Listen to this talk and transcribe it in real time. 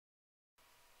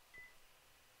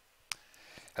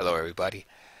Hello, everybody.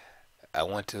 I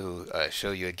want to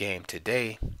show you a game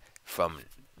today from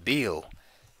Beal,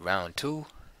 round two,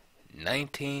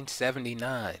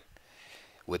 1979.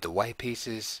 With the white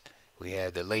pieces, we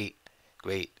have the late,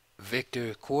 great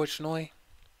Viktor Korchnoi,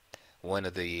 one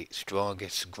of the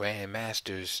strongest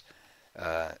grandmasters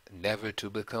never to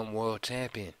become world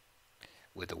champion.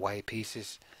 With the white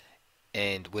pieces,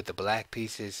 and with the black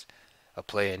pieces, a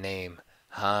player named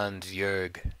Hans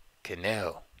Juerg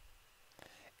Kanel.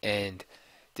 And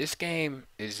this game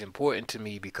is important to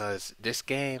me because this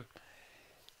game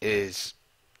is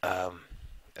um,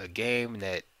 a game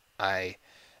that I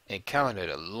encountered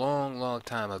a long, long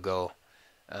time ago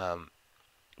um,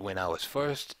 when I was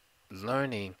first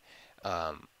learning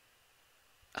um,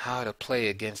 how to play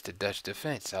against the Dutch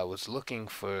defense. I was looking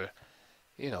for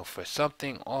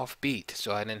something offbeat,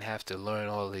 so I didn't have to learn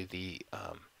all of the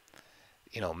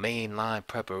main line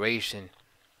preparation,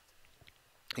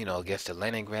 against the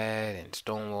Leningrad and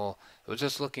Stonewall. I was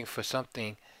just looking for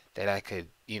something that I could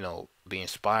be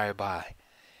inspired by.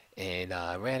 And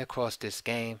I ran across this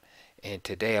game, and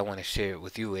today I want to share it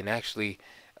with you. And actually,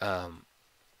 um,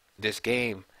 this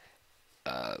game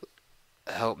uh,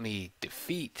 helped me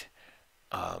defeat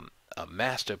a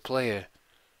master player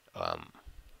um,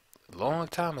 a long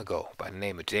time ago by the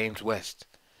name of James West.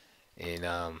 And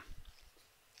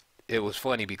it was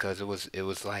funny because it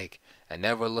was like I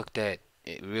never looked at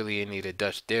it really any of the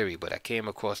Dutch theory, but I came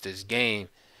across this game,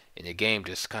 and the game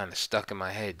just kind of stuck in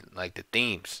my head like the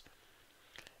themes,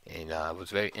 and it was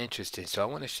very interesting. So I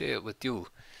want to share it with you,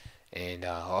 and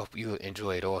I hope you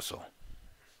enjoy it also.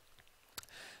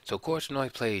 So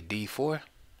Korchnoi played d4,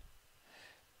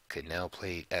 Canel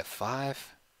played f5,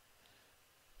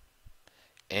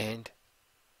 and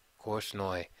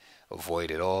Korchnoi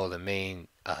avoided all the main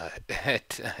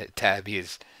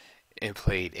tabias and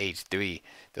played h3.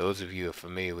 Those of you who are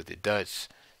familiar with the Dutch,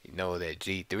 you know that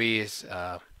g3 is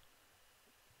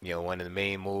one of the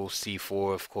main moves.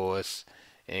 c4, of course,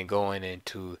 and going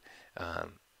into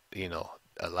um, you know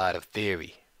a lot of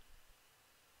theory.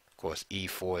 Of course,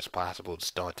 e4 is possible to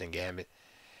start and gambit,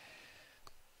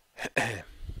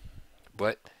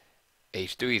 but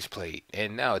h3 is played.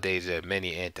 And nowadays there are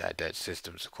many anti-Dutch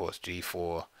systems. Of course,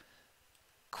 g4,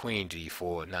 queen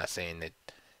g4. Not saying that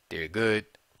they're good,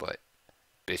 but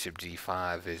bishop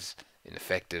g5 is an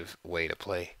effective way to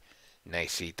play. Knight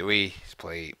c3 is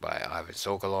played by Ivan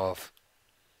Sokolov.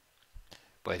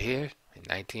 But here in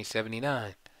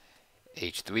 1979,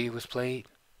 h3 was played.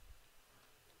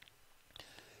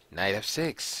 Knight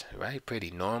f6, right?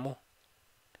 Pretty normal.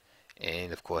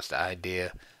 And of course, the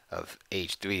idea of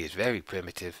h3 is very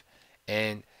primitive,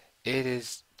 and it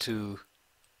is to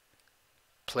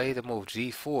play the move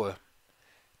g4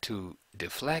 to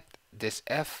deflect this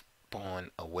f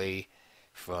pawn away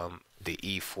from the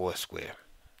e4 square.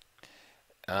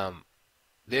 Um,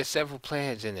 there's several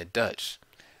plans in the Dutch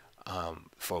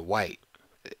for white,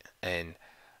 and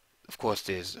of course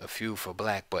there's a few for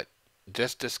black, but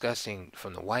just discussing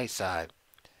from the white side,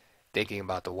 thinking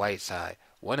about the white side,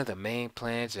 one of the main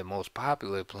plans and most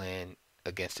popular plan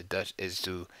against the Dutch is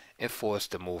to enforce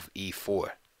the move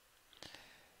e4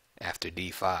 after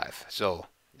d5. So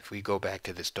if we go back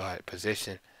to the start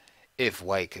position, if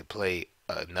white could play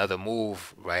another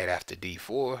move right after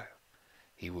d4,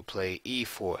 he would play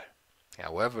e4.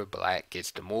 However, black gets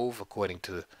the move according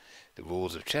to the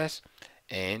rules of chess,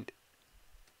 and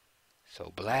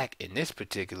so black in this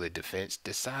particular defense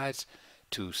decides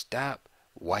to stop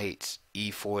white's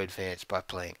e4 advance by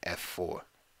playing f4.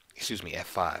 Excuse me,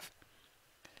 f5.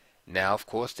 Now, of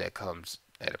course, that comes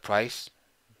at a price.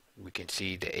 We can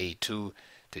see the a2 to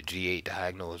g8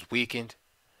 diagonal is weakened,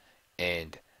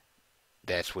 and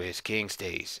that's where his king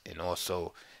stays. And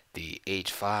also the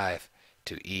h5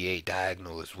 to e8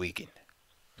 diagonal is weakened.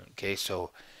 Okay,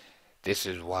 so this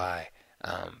is why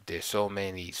there's so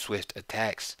many swift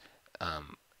attacks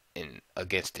in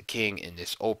against the king in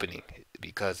this opening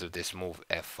because of this move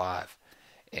f5,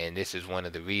 and this is one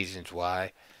of the reasons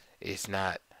why it's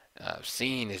not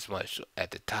seen as much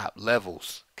at the top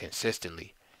levels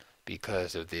consistently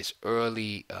because of this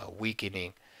early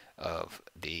weakening of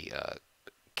the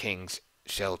king's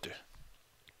shelter.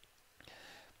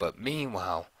 But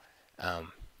meanwhile,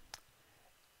 um,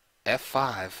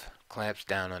 f5 clamps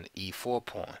down on the e4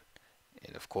 pawn,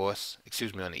 and of course,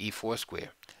 excuse me, on the e4 square,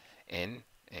 and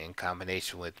in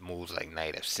combination with moves like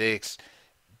knight f6,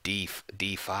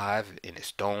 d5 in the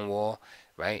stonewall,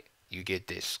 right? You get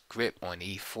this grip on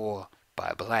e4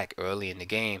 by black early in the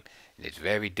game, and it's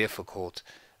very difficult,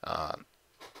 um,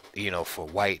 for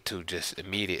white to just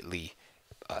immediately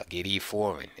get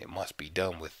e4 in. It must be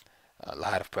done with a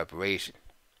lot of preparation.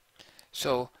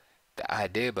 So The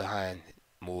idea behind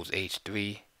moves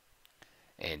h3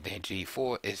 and then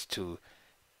g4 is to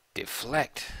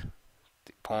deflect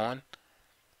the pawn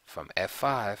from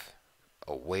f5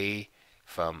 away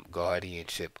from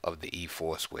guardianship of the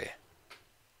e4 square.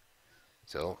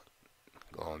 So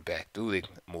going back through the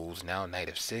moves now, knight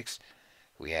f6,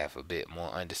 we have a bit more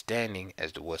understanding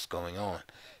as to what's going on.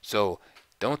 So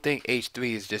don't think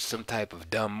h3 is just some type of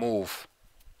dumb move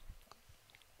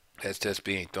that's just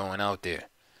being thrown out there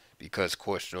because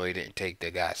Korchnoi didn't take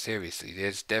the guy seriously.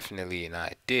 There's definitely an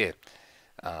idea.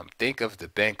 Think of the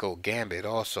Benko gambit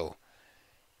also,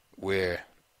 where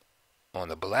on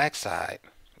the black side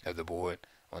of the board,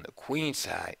 on the queen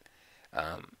side,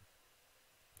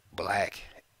 black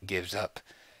gives up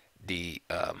the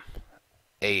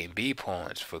A and B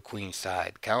pawns for queen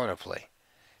side counterplay.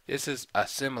 This is a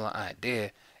similar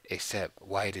idea, except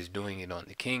white is doing it on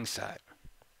the king side.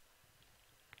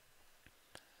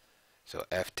 So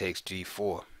f takes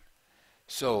g4.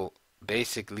 So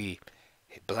basically,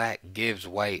 black gives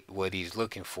white what he's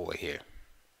looking for here.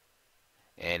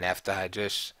 And after I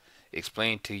just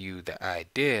explained to you the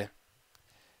idea,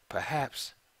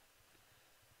 perhaps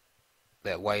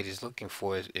that white is looking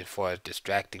for as far as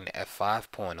distracting the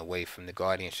f5 pawn away from the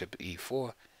guardianship of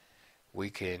e4, we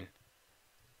can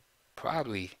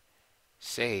probably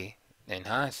say in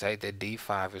hindsight that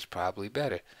d5 is probably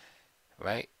better,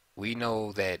 right? We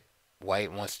know that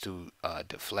white wants to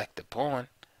deflect the pawn,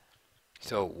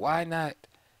 so why not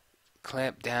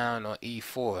clamp down on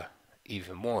e4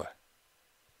 even more?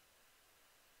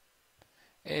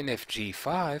 And if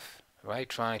g5, right,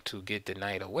 trying to get the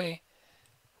knight away,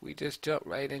 we just jump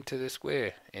right into the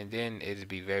square, and then it'd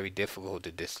be very difficult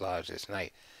to dislodge this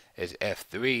knight, as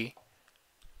f3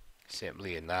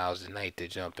 simply allows the knight to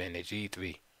jump into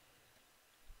g3.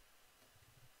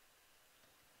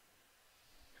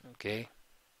 Okay,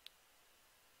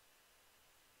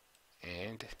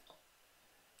 and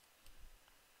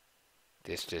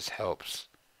this just helps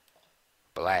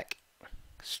black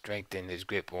strengthen his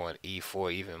grip on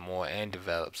e4 even more and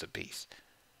develops a piece.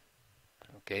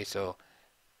 Okay, so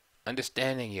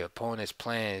understanding your opponent's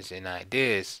plans and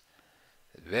ideas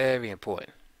is very important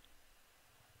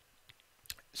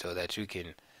so that you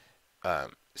can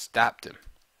stop them.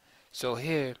 So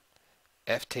here,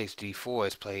 f takes g4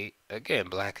 is played. Again,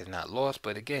 black is not lost,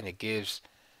 but again, it gives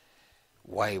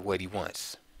white what he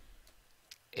wants.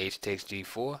 H takes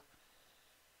g4,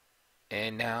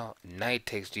 and now knight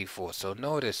takes g4. So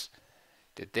notice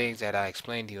the things that I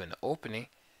explained to you in the opening,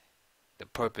 the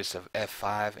purpose of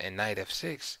f5 and knight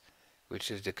f6, which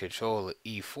is the control of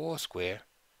e4 square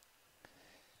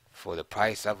for the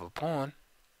price of a pawn.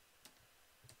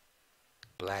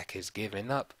 Black has given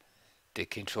up the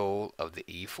control of the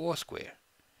e4 square.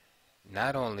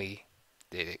 Not only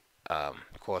did it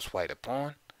cost white a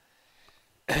pawn,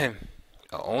 or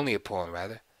only a pawn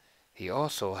rather, he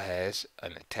also has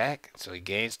an attack, so he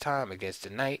gains time against the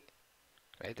knight.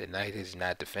 Right, the knight is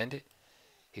not defended.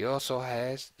 He also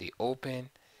has the open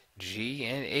G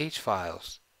and H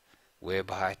files,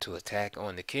 whereby to attack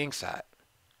on the king side.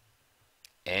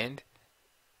 And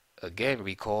again,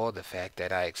 recall the fact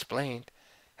that I explained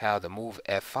how the move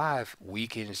f5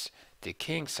 weakens the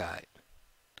king side.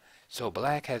 So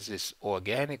black has this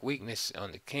organic weakness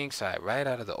on the king side right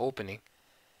out of the opening.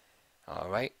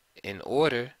 Alright, in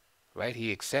order, right,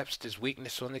 he accepts this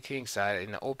weakness on the king side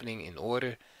in the opening in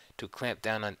order to clamp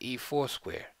down on e4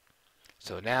 square.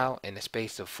 So now, in the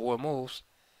space of 4 moves,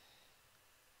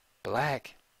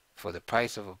 black, for the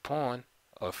price of a pawn,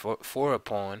 or for a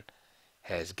pawn,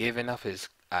 has given up his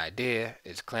idea,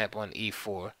 his clamp on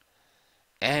e4,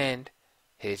 and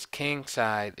his king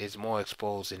side is more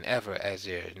exposed than ever, as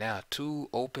there are now 2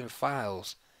 open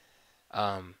files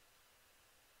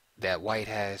that white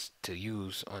has to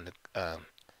use on the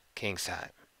king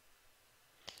side.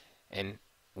 And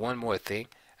one more thing,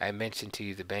 I mentioned to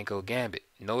you the Benko gambit.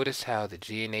 Notice how the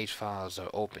G and H files are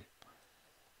open.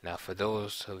 Now for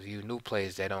those of you new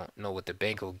players that don't know what the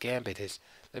Benko gambit is,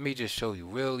 let me just show you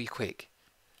really quick,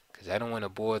 because I don't want to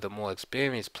bore the more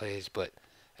experienced players, but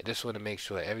I just want to make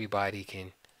sure everybody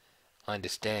can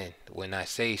understand when I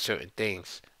say certain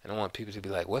things. I don't want people to be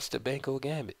like, what's the Benko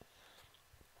gambit?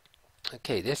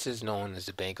 Okay, this is known as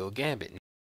the Benko gambit.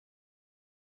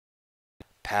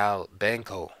 Pal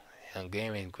Benko,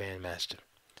 Hungarian Grandmaster.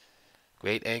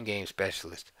 Great endgame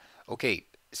specialist. Okay,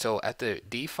 so after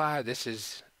d5, this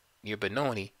is your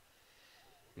Benoni.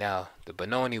 Now, the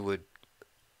Benoni would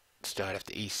start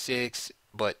after e6,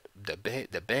 but the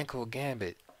Benko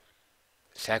gambit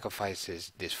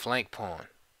sacrifices this flank pawn,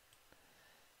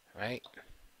 right?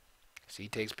 So he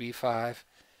takes b5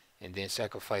 and then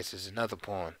sacrifices another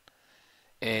pawn.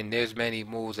 And there's many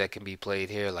moves that can be played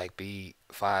here, like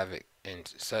b5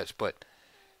 and such, but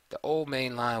the old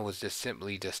main line was just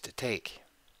simply just to take.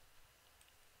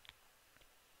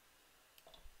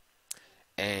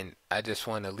 And I just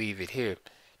want to leave it here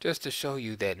just to show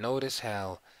you that notice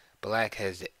how black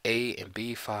has the A and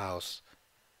B files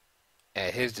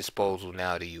at his disposal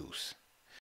now to use.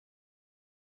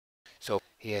 So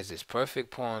he has this perfect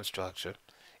pawn structure,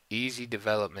 easy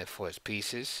development for his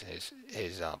pieces.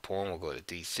 His pawn will go to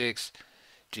d6,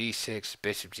 g6,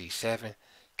 bishop g7,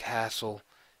 castle.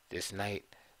 This knight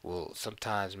will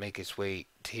sometimes make its way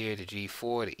here to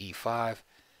g4 to e5,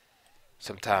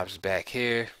 sometimes back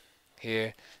here.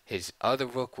 His other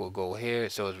rook will go here,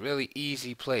 so it's really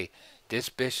easy play. This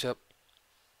bishop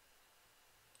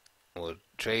will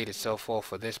trade itself off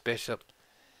for this bishop,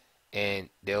 and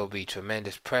there will be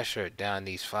tremendous pressure down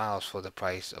these files for the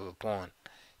price of a pawn.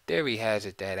 Theory has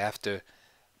it that after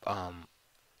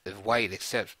if white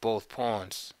accepts both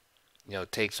pawns,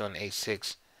 takes on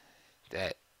h6,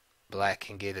 that black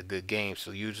can get a good game.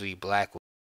 So usually black will,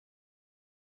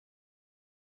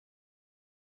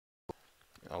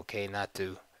 okay, not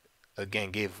to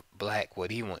again give black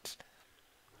what he wants.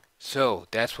 So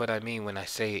that's what I mean when I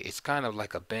say it's kind of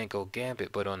like a banco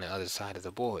gambit, but on the other side of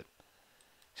the board.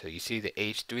 So you see the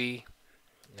h3,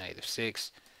 knight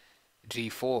f6,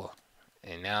 g4,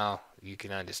 and now you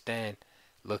can understand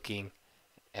looking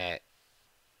at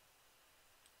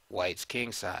white's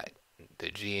king side.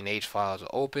 The G and H files are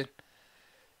open,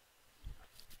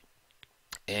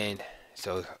 and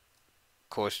so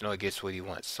Korchnoi gets what he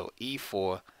wants. So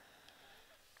e4,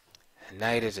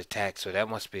 knight is attacked, so that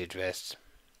must be addressed.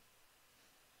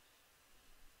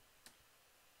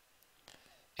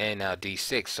 And now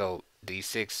d6, so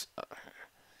d6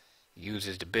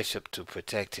 uses the bishop to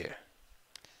protect here.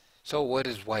 So what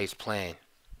is white's plan?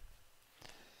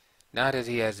 Now that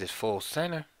he has this full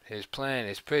center, his plan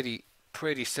is pretty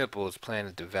simple. His plan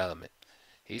of development.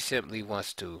 He simply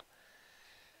wants to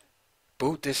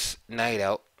boot this knight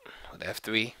out with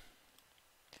f3,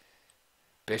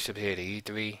 bishop here to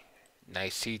e3,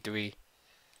 knight c3,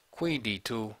 queen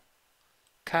d2,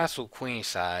 castle queen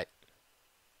side,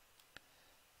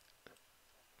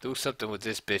 do something with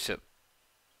this bishop,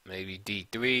 maybe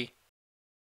d3,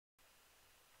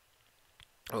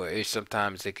 or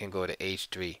sometimes it can go to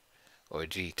h3 or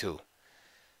g2,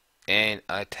 and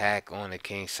attack on the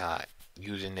king side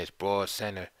using this broad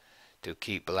center to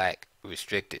keep black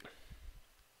restricted.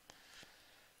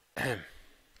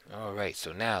 Alright,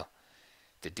 so now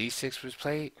the d6 was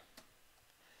played.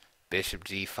 Bishop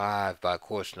g5 by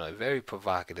Korchnoi. Very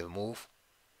provocative move,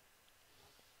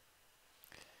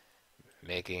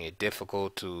 making it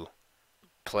difficult to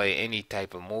play any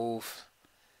type of move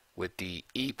with the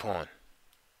e pawn.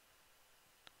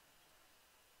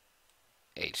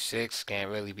 h6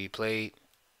 can't really be played.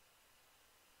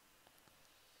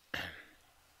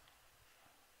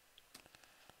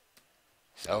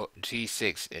 So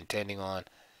g6, intending on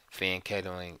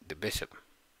fianchettoing the bishop.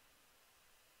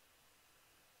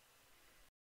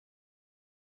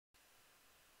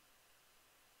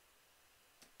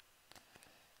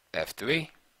 f3.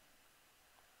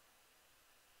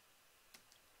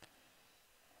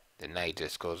 The knight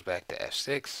just goes back to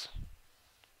f6.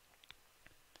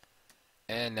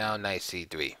 And now knight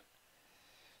c3.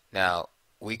 Now,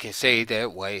 we can say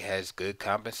that white has good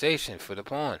compensation for the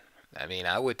pawn. I mean,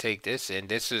 I would take this, and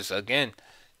this is, again,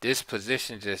 this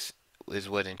position just is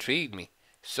what intrigued me.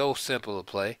 So simple to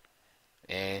play.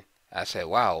 And I said,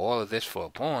 wow, all of this for a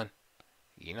pawn.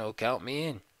 Count me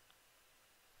in.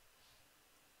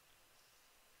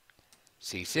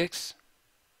 c6.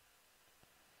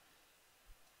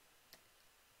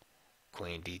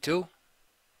 Queen d2.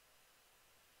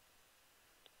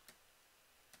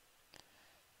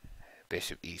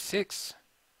 Bishop e6.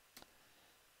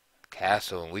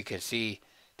 Castle, and we can see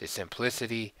the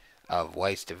simplicity of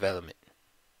white's development.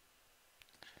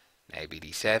 Knight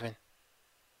bd7.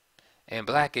 And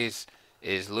black is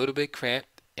a little bit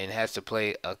cramped and has to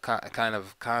play a kind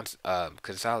of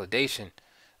consolidation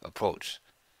approach.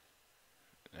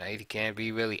 Right? He can't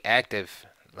be really active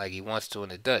like he wants to in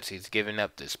the Dutch. He's giving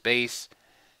up the space,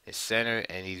 the center,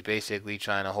 and he's basically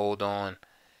trying to hold on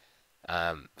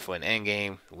for an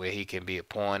endgame where he can be a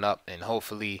pawn up and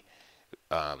hopefully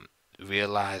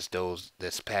realize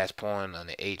this passed pawn on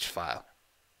the H file.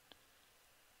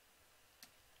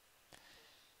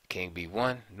 King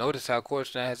b1. Notice how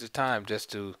Korchnoi has the time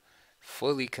just to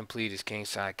fully complete his queen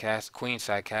side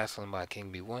castling by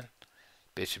king b1.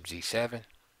 Bishop g7.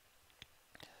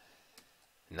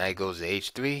 Knight goes to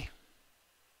h3.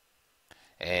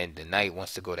 And the knight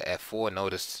wants to go to f4.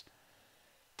 Notice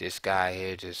This guy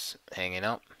here just hanging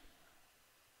out.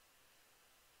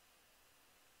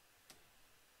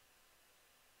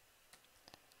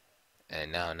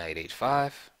 And now knight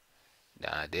h5.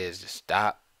 Now there's to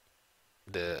stop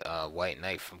the white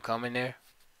knight from coming there.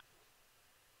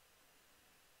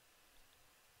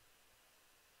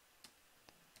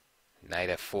 Knight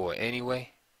f4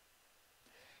 anyway.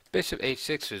 Bishop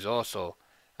h6 is also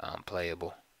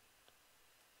playable.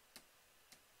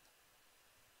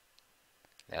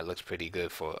 That looks pretty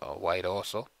good for white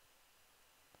also.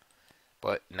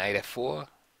 But knight f4,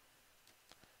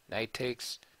 knight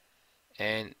takes,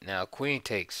 and now queen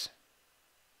takes.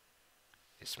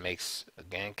 This makes,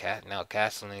 again, now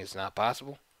castling is not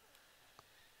possible.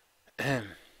 And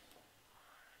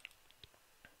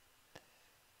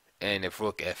if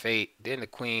rook f8, then the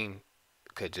queen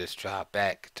could just drop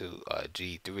back to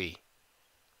g3.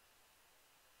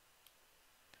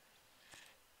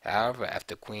 However,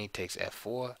 after queen takes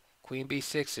f4, queen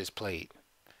b6 is played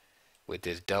with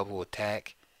this double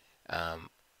attack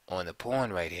on the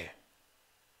pawn right here.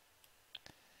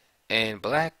 And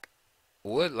black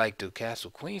would like to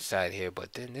castle queenside here,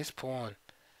 but then this pawn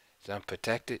is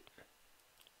unprotected.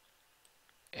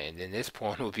 And then this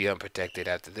pawn will be unprotected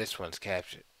after this one's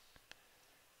captured.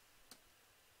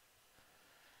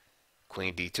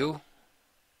 Queen d2.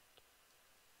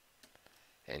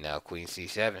 And now queen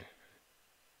c7.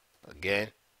 Again.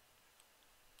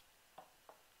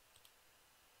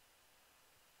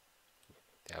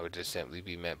 That would just simply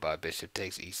be met by bishop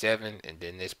takes e7, and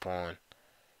then this pawn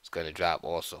is going to drop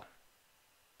also.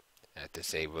 I have to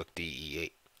say rook d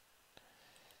e8.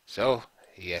 So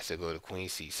he has to go to queen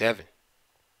c7.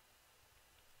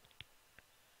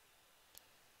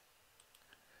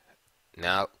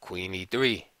 Now queen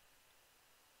e3.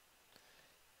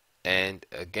 And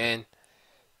again,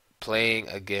 playing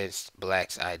against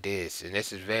black's ideas, and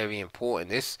this is very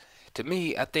important. This, to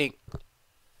me, I think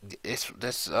this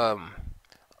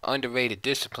underrated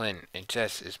discipline in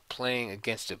chess is playing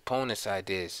against the opponent's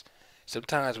ideas.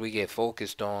 Sometimes we get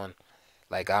focused on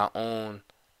like our own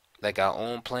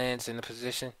plans in the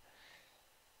position,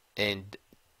 and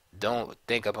don't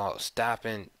think about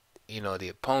stopping, the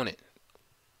opponent,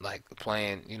 like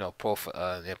playing,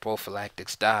 their prophylactic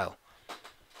style.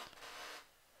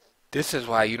 This is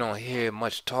why you don't hear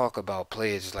much talk about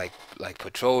players like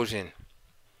Petrosian.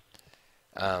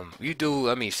 You do,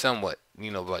 I mean, somewhat,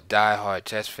 but diehard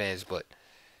chess fans. But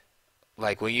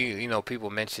like when people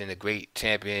mention the great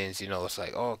champions, it's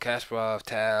like, oh, Kasparov,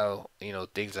 Tal,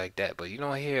 things like that. But you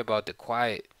don't hear about the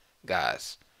quiet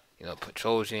guys,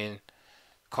 Petrosian,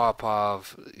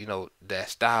 Karpov, that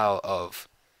style of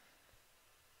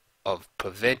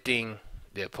preventing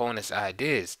the opponent's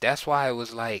ideas. That's why it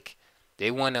was like they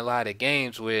won a lot of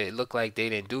games where it looked like they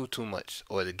didn't do too much,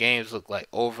 or the games looked like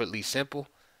overtly simple,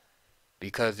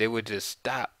 because they would just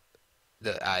stop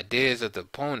the ideas of the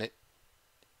opponent,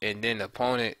 and then the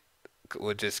opponent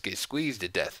would just get squeezed to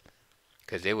death,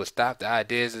 because they would stop the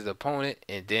ideas of the opponent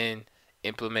and then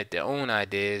implement their own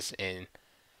ideas, and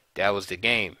that was the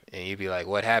game. And you'd be like,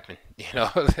 what happened?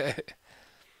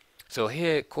 So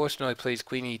here Korchnoi plays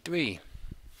queen e3.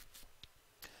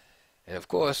 And of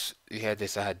course, you had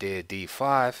this idea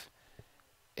d5,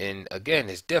 and again,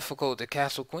 it's difficult to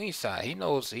castle queenside. He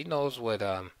knows what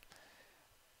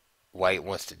white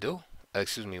wants to do.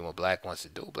 Excuse me, what black wants to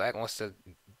do. Black wants to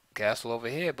castle over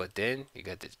here, but then you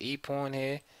got this e pawn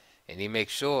here, and he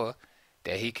makes sure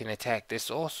that he can attack this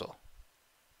also.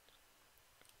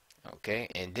 Okay,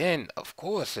 and then of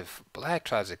course, if black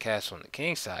tries to castle on the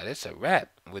king side, it's a wrap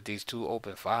with these two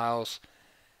open files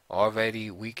already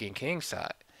weak in king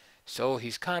side. So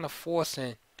he's kind of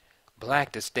forcing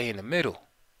black to stay in the middle.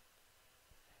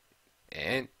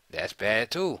 And that's bad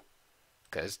too,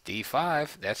 because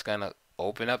d5, that's gonna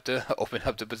open up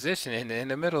the position in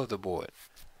the middle of the board.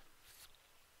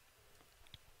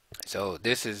 So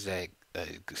this is a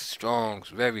strong,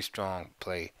 very strong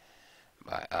play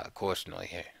by Korchnoi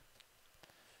here.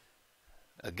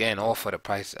 Again, all for the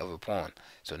price of a pawn.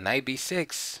 So knight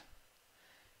b6.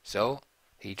 So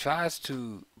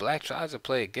black tries to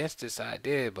play against this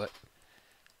idea, but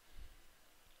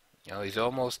he's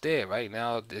almost there. Right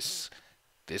now, this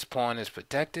pawn is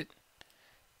protected.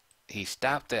 He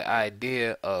stopped the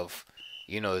idea of,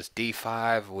 it's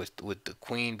d5 with the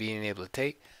queen being able to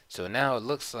take. So now it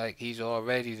looks like he's all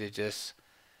ready to just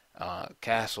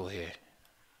castle here.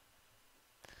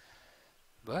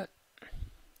 But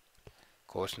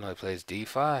Korchnoi plays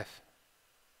d5.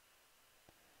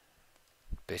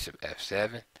 Bishop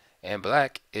f7. And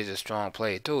black is a strong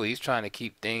player too. He's trying to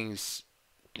keep things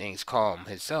calm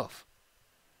himself.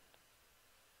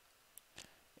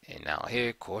 And now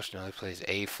here, Korchnoi plays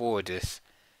a4, just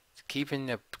keeping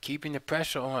the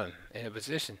pressure on in a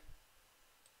position.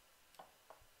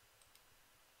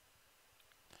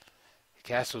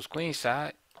 Castle's queen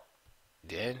side,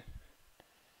 then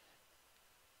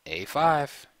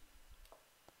a5,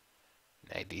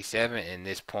 knight d7, and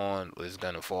this pawn was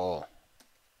gonna fall.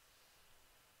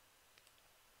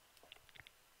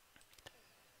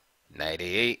 Knight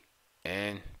a8,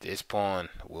 and this pawn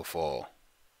will fall.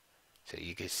 So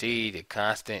you can see the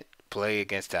constant play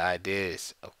against the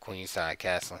ideas of queenside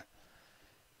castling.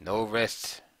 No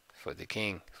rest for the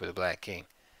king, for the black king.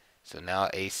 So now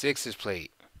a6 is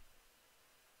played.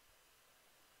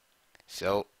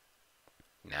 So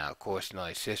now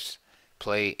Korchnoi shifts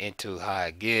play into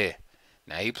high gear.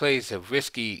 Now he plays a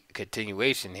risky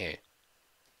continuation here.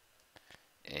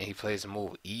 And he plays a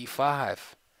move e5.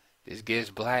 This gives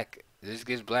black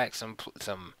some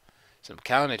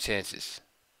counter chances.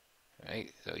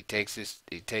 Right? So he takes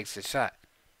a shot.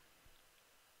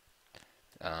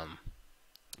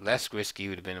 Less risky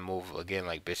would have been a move again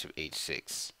like bishop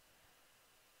h6.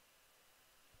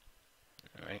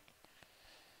 Alright.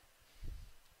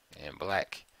 And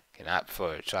black can opt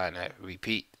for trying to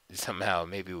repeat somehow,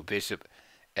 maybe with bishop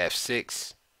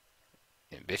f6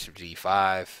 and bishop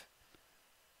g5,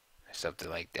 something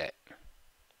like that.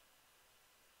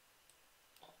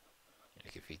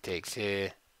 Like if he takes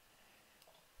here,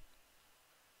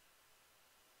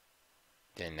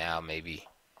 then now maybe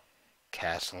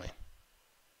castling.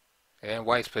 And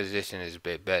white's position is a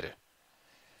bit better.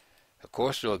 Of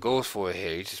course, Korchnoi goes for it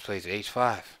here. He just plays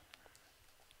h5.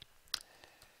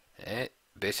 And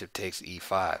bishop takes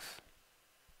e5.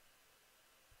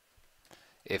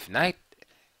 If knight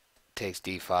takes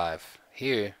d5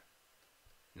 here,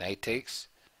 knight takes,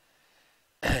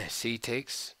 c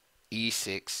takes,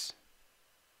 e6,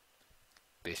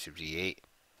 bishop g8,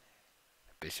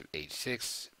 bishop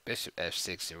h6, bishop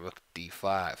f6, and rook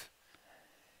d5.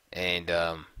 And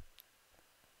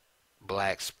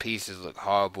black's pieces look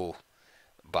horrible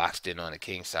boxed in on the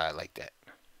king side like that.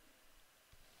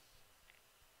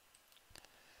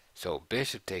 So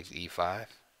bishop takes e5.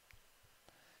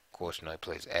 Korchnoi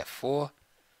plays f4,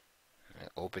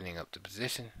 opening up the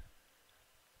position.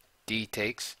 D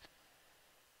takes,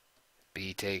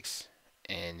 B takes,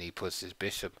 and he puts his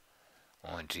bishop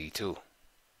on g2.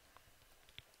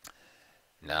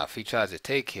 Now if he tries to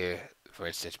take here, for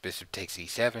instance, bishop takes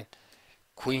e7,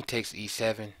 queen takes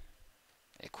e7,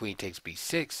 and queen takes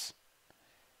b6,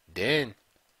 then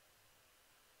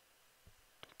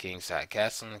kingside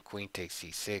castling, queen takes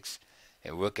c6,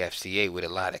 and rook fc8 with a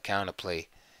lot of counterplay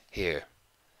here,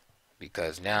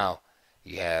 because now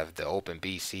you have the open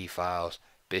bc files,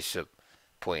 bishop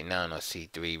pointing down on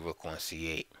c3, rook on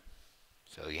c8.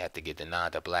 So you have to get the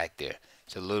nod to black there.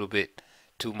 It's a little bit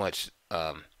too much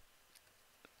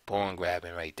pawn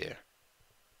grabbing right there.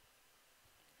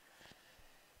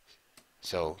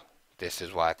 So this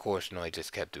is why Korchnoi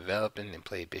just kept developing and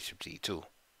played bishop g2.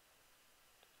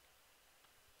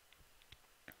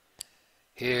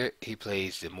 Here he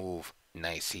plays the move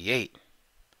knight c8,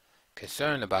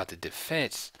 concerned about the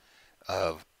defense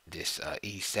of this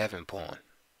e7 pawn.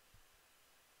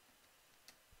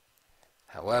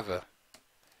 However,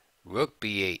 rook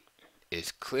b8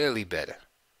 is clearly better.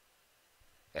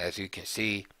 As you can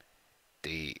see,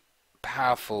 the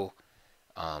powerful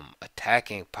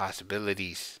attacking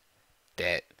possibilities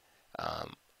that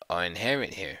are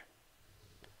inherent here,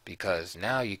 because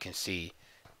now you can see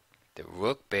the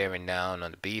rook bearing down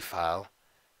on the b file,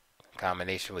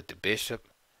 combination with the bishop,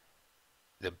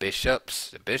 the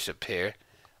bishop here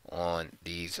on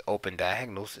these open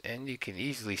diagonals, and you can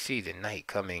easily see the knight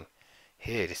coming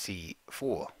here to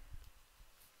c4.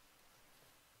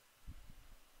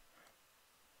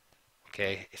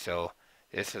 Okay, so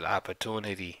this is an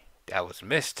opportunity that was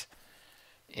missed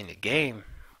in the game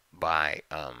by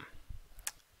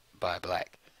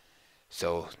black.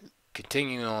 So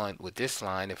continuing on with this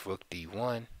line, if rook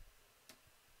d1,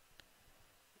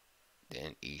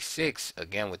 then e6,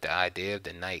 again with the idea of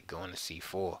the knight going to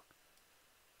c4.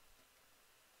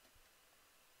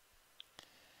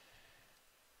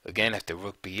 Again, after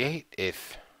rook b8,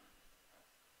 if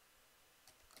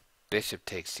bishop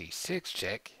takes c6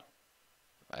 check,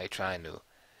 right, trying to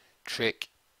trick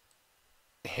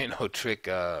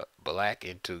black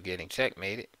into getting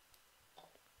checkmated.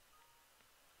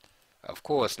 Of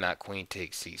course, not queen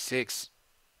takes c6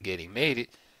 getting mated,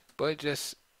 but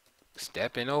just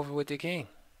stepping over with the king.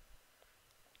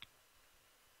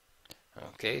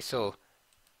 Okay, so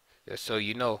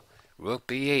you know, rook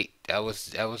b8, that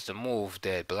was the move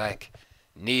that black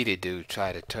needed to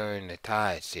try to turn the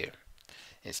tides here.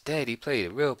 Instead, he played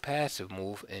a real passive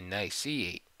move in knight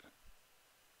c8.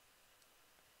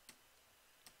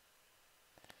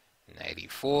 Knight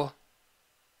e4.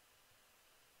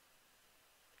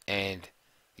 And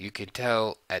you can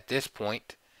tell at this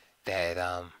point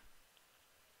that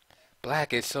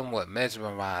Black is somewhat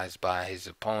mesmerized by his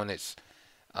opponent's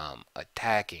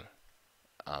attacking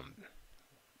um,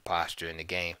 posture in the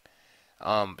game.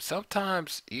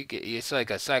 Sometimes it's like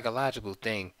a psychological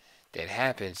thing that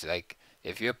happens. Like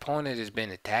if your opponent has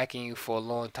been attacking you for a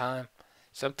long time,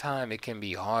 sometimes it can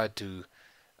be hard to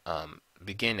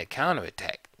begin to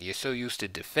counterattack. You're so used to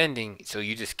defending, so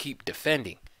you just keep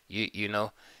defending. You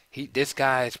know, this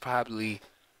guy is probably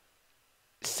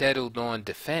settled on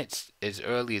defense as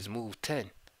early as move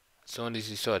 10. As soon as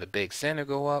he saw the big center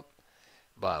go up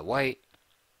by white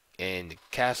and the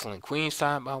castle and queen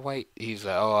side by white, he's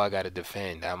like, oh, I gotta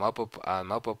defend. I'm up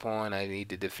a pawn. I need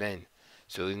to defend.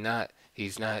 So he's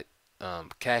not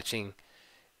catching,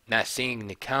 not seeing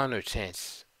the counter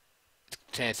chances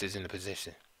in the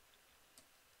position.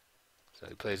 So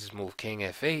he plays this move king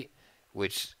f8,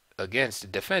 which against the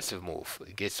defensive move.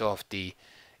 It gets off the,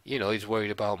 he's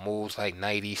worried about moves like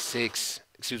knight e6,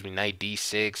 knight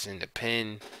d6 and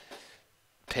the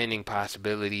pinning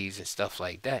possibilities and stuff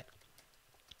like that.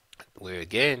 Where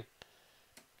again,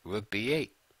 rook b8.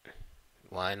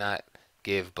 Why not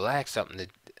give black something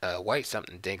white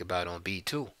something to think about on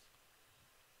b2?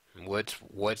 What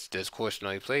does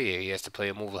Korchnoi play here? He has to play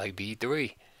a move like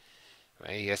b3,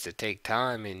 right? He has to take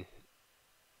time and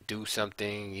do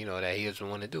something, that he doesn't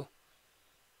want to do.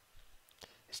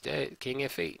 Instead, king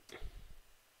f8.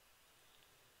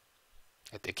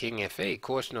 At the king f8,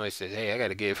 Korchnoi says, hey, I got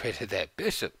to get rid of that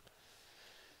bishop.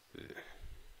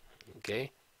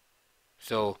 Okay?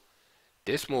 So,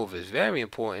 this move is very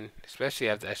important, especially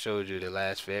after I showed you the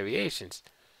last variations.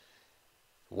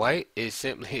 White is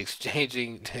simply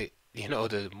exchanging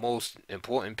the most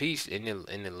important piece in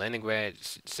the Leningrad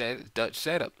Dutch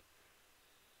setup.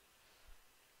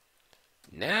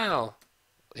 Now,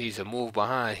 he's a move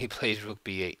behind. He plays rook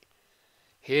b8.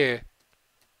 Here,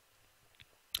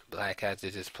 black has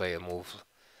to just play a move,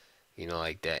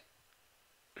 like that.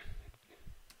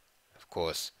 Of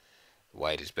course,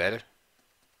 white is better.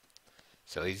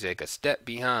 So he's like a step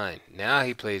behind. Now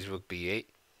he plays rook b8.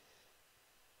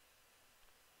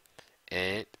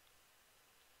 And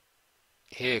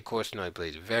here, Korchnoi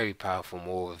plays a very powerful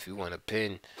move. If you want to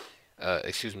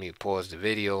pause the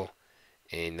video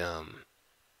and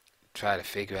try to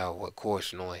figure out what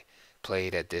Korchnoi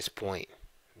played at this point,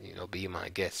 be my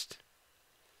guest.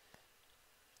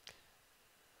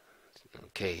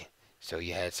 Okay, so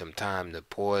you had some time to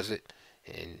pause it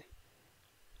and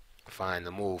find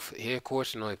the move. Here,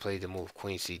 Korchnoi played the move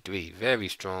queen c3, very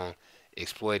strong,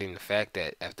 exploiting the fact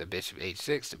that after bishop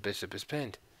h6, the bishop is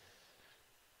pinned.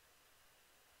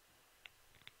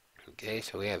 Okay,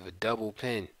 so we have a double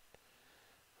pin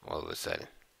all of a sudden.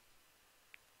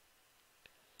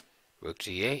 Rook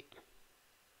g8.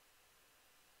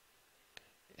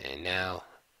 And now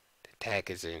the attack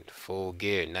is in full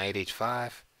gear. Knight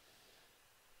h5.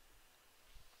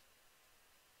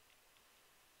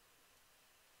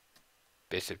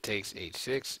 Bishop takes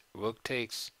h6. Rook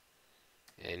takes.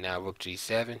 And now rook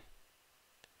g7.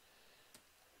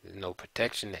 There's no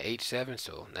protection to h7,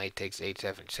 so knight takes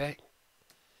h7 check.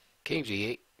 King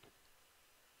g8.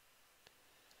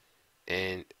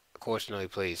 And Korchnoi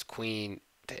plays queen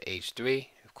to h3.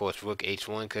 Of course, rook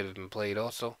h1 could have been played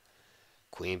also.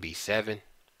 Queen b7.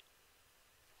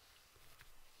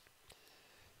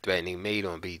 Threatening mate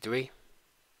on b3.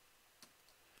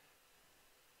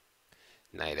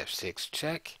 Knight f6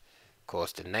 check. Of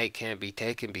course, the knight can't be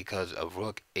taken because of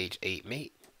rook h8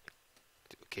 mate.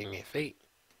 King f8.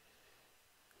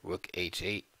 Rook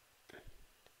h8.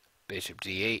 Bishop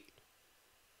g8.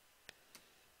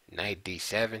 Knight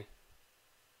d7.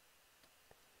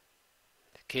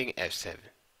 King f7.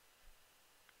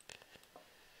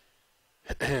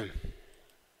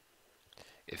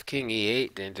 If king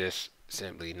e8, then just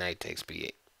simply knight takes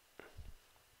b8.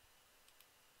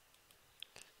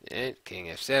 And king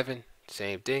f7,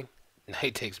 same thing.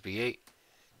 Knight takes b8.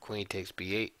 Queen takes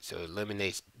b8, so it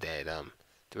eliminates that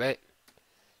threat.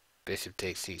 Bishop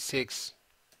takes c6.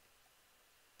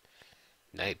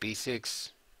 Knight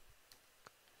b6.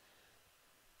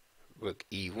 Rook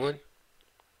e1.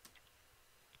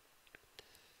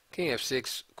 King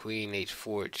f6, queen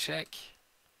h4 check.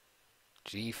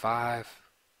 g5.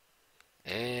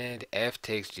 And f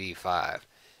takes g5.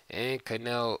 And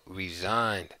Kanel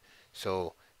resigned.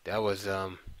 So that was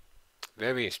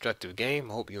very instructive game.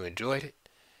 Hope you enjoyed it.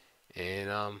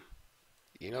 And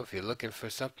if you're looking for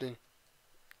something,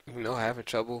 having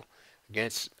trouble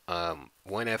against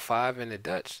one F5 and the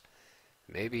Dutch.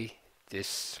 Maybe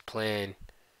this plan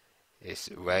is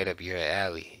right up your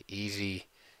alley. Easy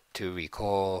to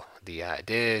recall the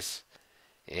ideas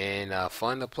and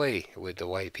fun to play with the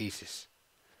white pieces.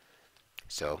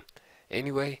 So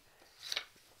anyway,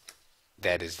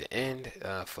 that is the end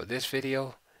for this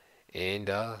video. And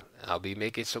I'll be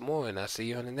making some more, and I'll see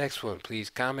you on the next one. Please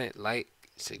comment, like,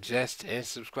 suggest, and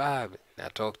subscribe. I'll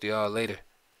talk to y'all later.